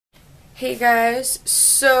Hey guys,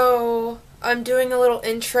 so I'm doing a little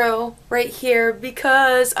intro right here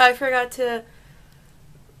because I forgot to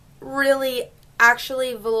really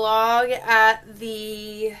actually vlog at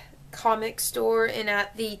the comic store and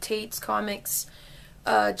at the Tate's Comics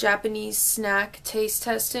Japanese snack taste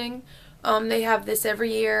testing. They have this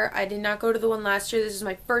every year. I did not go to the one last year. This is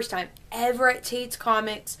my first time ever at Tate's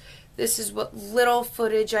Comics. This is what little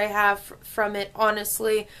footage I have from it.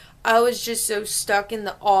 Honestly, I was just so stuck in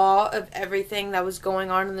the awe of everything that was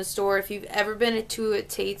going on in the store. If you've ever been to a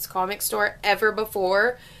Tate's comic store ever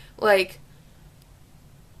before, like,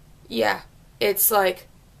 yeah, it's like,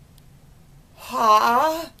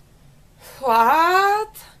 huh?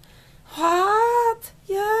 What? What?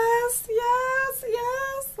 Yes, yes,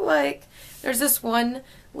 yes. Like, there's this one,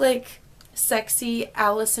 like, sexy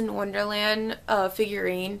Alice in Wonderland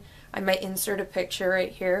figurine. I might insert a picture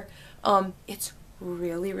right here. It's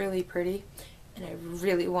really, really pretty, and I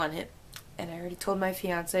really want it. And I already told my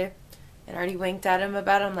fiance, and I already winked at him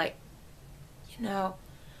about it. I'm like, you know,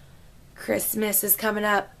 Christmas is coming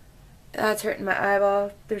up. That's hurting my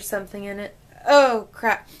eyeball. There's something in it. Oh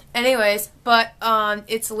crap. Anyways, but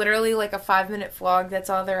it's literally like a 5-minute vlog. That's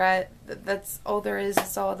all there at. That's all there is.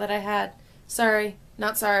 That's all that I had. Sorry,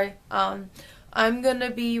 not sorry. I'm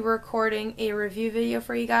gonna be recording a review video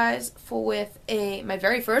for you guys with my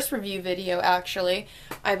very first review video, actually,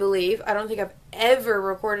 I believe. I don't think I've ever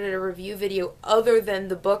recorded a review video other than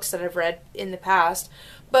the books that I've read in the past.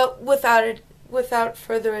 But without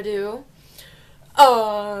further ado,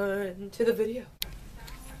 on to the video.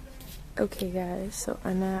 Okay guys, so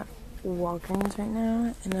I'm at Walgreens right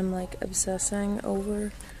now, and I'm like obsessing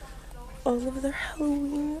over all of their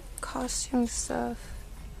Halloween costume stuff.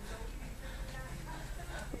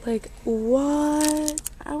 Like, what?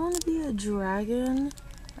 I want to be a dragon.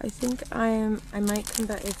 I think I might come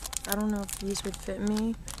back I don't know if these would fit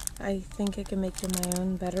me. I think I can make them my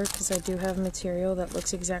own better because I do have material that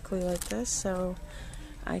looks exactly like this. So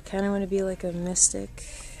I kind of want to be like a mystic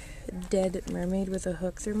dead mermaid with a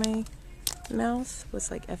hook through my mouth with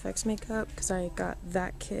like FX makeup, because I got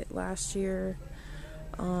that kit last year.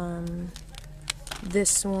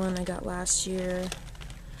 This one I got last year.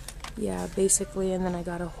 Yeah, basically, and then I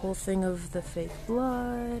got a whole thing of the fake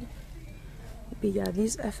blood. But yeah,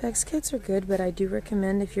 these FX kits are good, but I do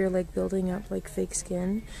recommend if you're like building up like fake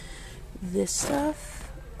skin, this stuff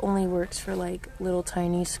only works for like little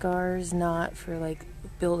tiny scars, not for like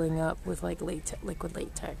building up with like liquid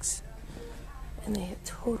latex. And they had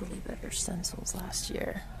totally better stencils last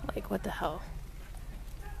year. Like, what the hell?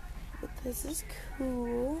 But this is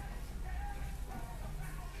cool.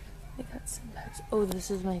 I got some bags. Oh, this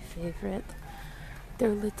is my favorite. They're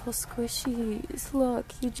little squishies.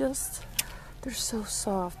 Look, they're so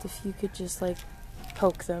soft. If you could just like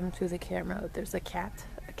poke them through the camera. There's a cat,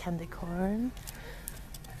 a candy corn.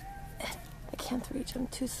 I can't reach, I'm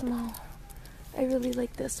too small. I really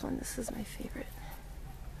like this one. This is my favorite.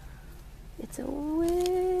 It's a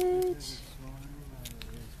witch.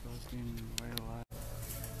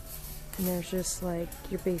 And there's just like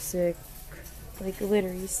your basic like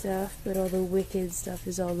glittery stuff, but all the wicked stuff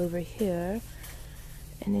is all over here.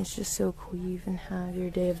 And it's just so cool. You even have your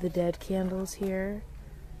Day of the Dead candles here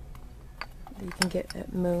that you can get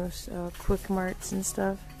at most Quick Marts and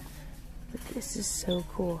stuff. But this is so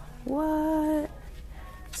cool. What?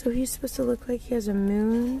 So he's supposed to look like he has a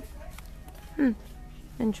moon?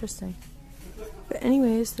 Interesting. But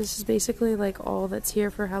anyways, this is basically like all that's here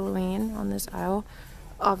for Halloween on this aisle.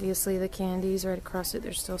 Obviously the candies right across it,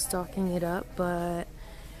 they're still stocking it up, but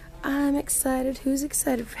I'm excited. Who's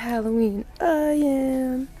excited for Halloween? I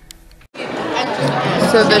am.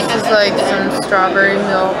 So this is like some strawberry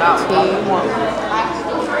milk tea.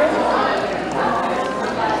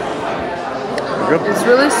 It's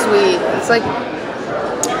really sweet. It's like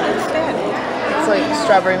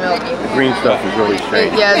strawberry milk. The green stuff is really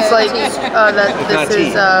strange. Yeah, it's like this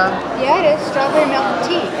is yeah, it is strawberry milk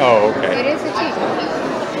tea. Oh, okay. It is a tea.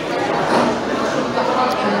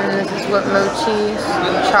 And then this is what mochi,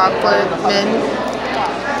 chocolate, mint.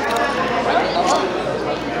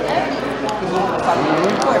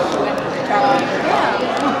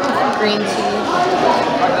 Green tea.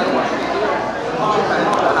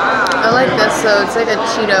 I like this though, it's like a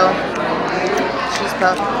Cheeto cheese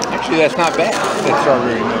puff. Actually, that's not bad. That's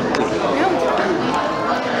strawberry milk too.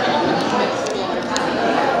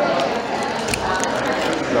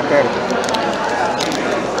 Not bad.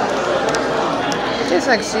 Tastes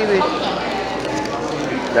like seaweed.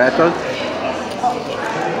 That does?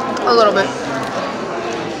 A little bit.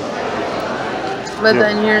 But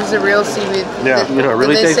then here's the real seaweed. Yeah, you know, it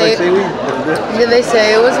really tastes like seaweed? Did they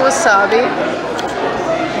say it was wasabi?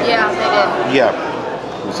 Yeah, did. Yeah.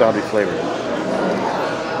 Wasabi flavored.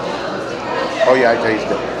 Oh yeah, I taste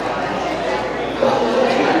it.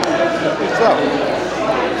 What's up?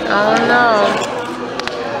 I don't know.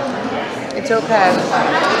 It's okay.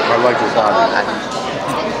 I like wasabi.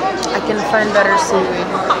 I can find better seaweed.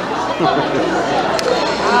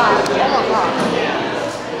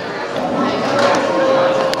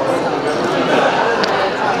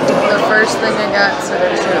 The first thing I got said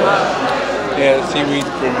Yeah, seaweed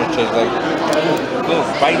pretty much is like a little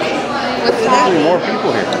spicy. There's actually more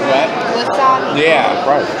people here. What? Wasabi. Yeah.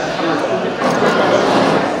 Right.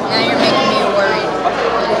 Now you're making me worried.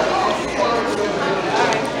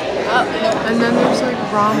 And then there's like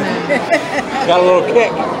ramen. Got a little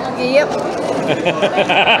kick. Yep. Good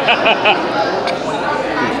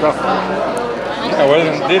stuff. I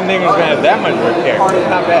didn't think it was gonna have that much of a kick. It's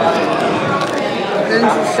not bad.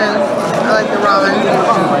 Interesting. I like the ramen.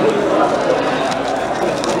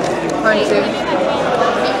 Crunchy.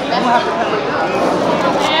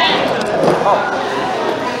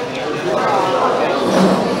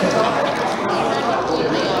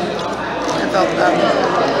 I felt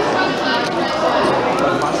that.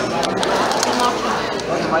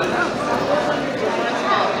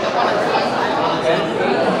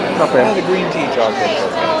 Not Oh, bad. the green tea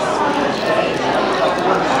chocolate.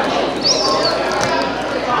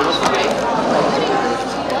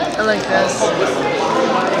 I like this.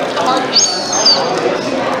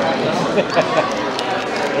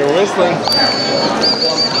 They're whistling.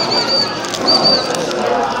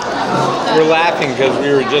 We're laughing because we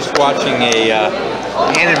were just watching a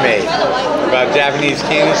anime about Japanese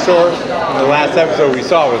candy store. And the last episode we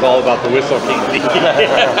saw was all about the whistle candy.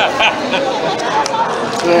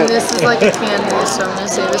 And this is like a candy, so I'm gonna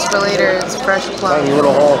save this for later. It's fresh plum. Tiny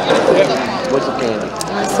little hole. What's the candy? I'm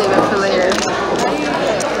gonna save it for later.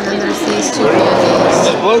 And then there's these two candies.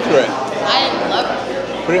 Just blow through it. I love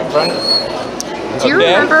it. Put it in front. Do you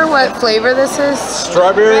remember what flavor this is?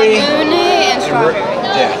 Strawberry. Ramune and strawberry.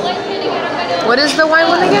 Yeah. What is the white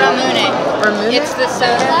one again? Ramune. Ramune? It's the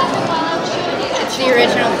soda. It's the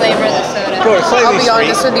original flavor of the soda. Cool, it's I'll slightly be sweet.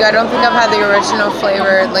 honest with you, I don't think I've had the original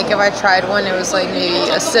flavor. Like if I tried one, it was like maybe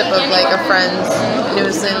a sip of like a friend's, and it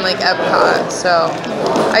was in like Epcot. So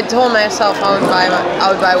I told myself I would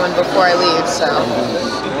buy one before I leave. So I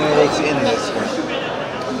wonder what's in this one.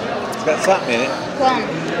 It's got something in it. Plum.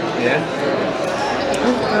 Yeah.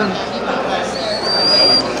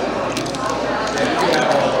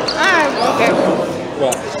 Okay.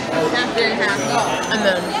 What? and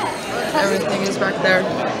then everything is back there.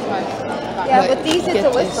 Yeah, but these it's a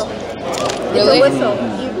Get whistle. this. It's Really? a whistle.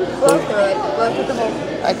 You blow through it. Blow through the whole.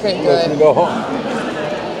 I couldn't do Let's it. go home.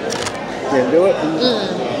 Can't do it?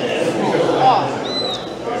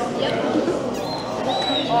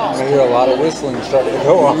 I hear a lot of whistling starting to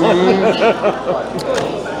go on.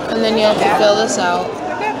 And then you have to fill this out.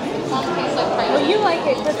 Well, you like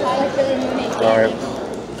it because I like the Ramune. Alright.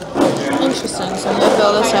 Interesting. So I'm gonna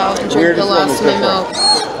fill this out and drink the Weirdest one last is of my this milk.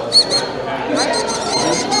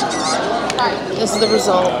 This is the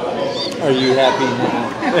result. Are you happy now?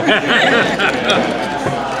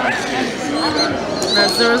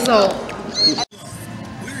 That's the result.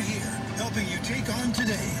 We're here helping you take on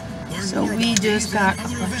today. Learn So more we about just these got and a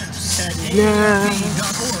other bunch of events stuff. at Yeah.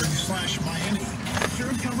 AAP.org/Miami.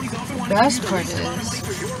 Insurance companies also want to Best give you part the amount of is, money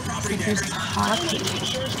for your property there's damage. hockey.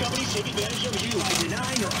 Insurance companies take advantage of you by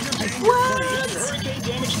denying or underpaying What? your claim.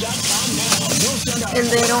 HurricaneDamage.com now. No send-out. And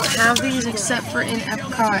they don't have these except for in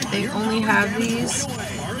Epcot. They only have these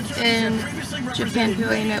in Japan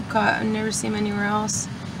Pavilion Epcot. I've never seen them anywhere else.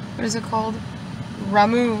 What is it called?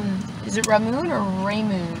 Ramoon. Is it Ramoon or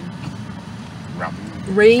Raymoon?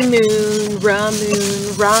 Raymoon,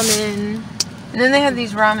 ramen. And then they have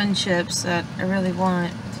these ramen chips that I really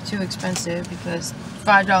want. It's too expensive because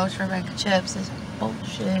 $5 for a bag of chips is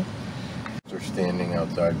bullshit. They're standing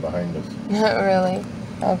outside behind us. Not really.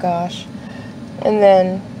 Oh gosh. And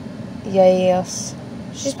then, yes.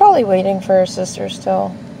 She's probably waiting for her sister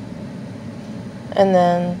still. And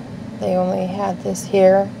then they only had this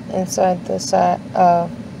here inside the set of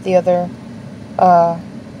the other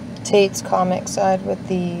Tate's comic side with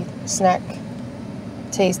the snack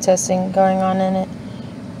taste testing going on in it.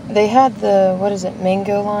 They had the, what is it,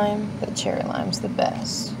 mango lime? The cherry lime's the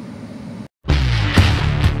best.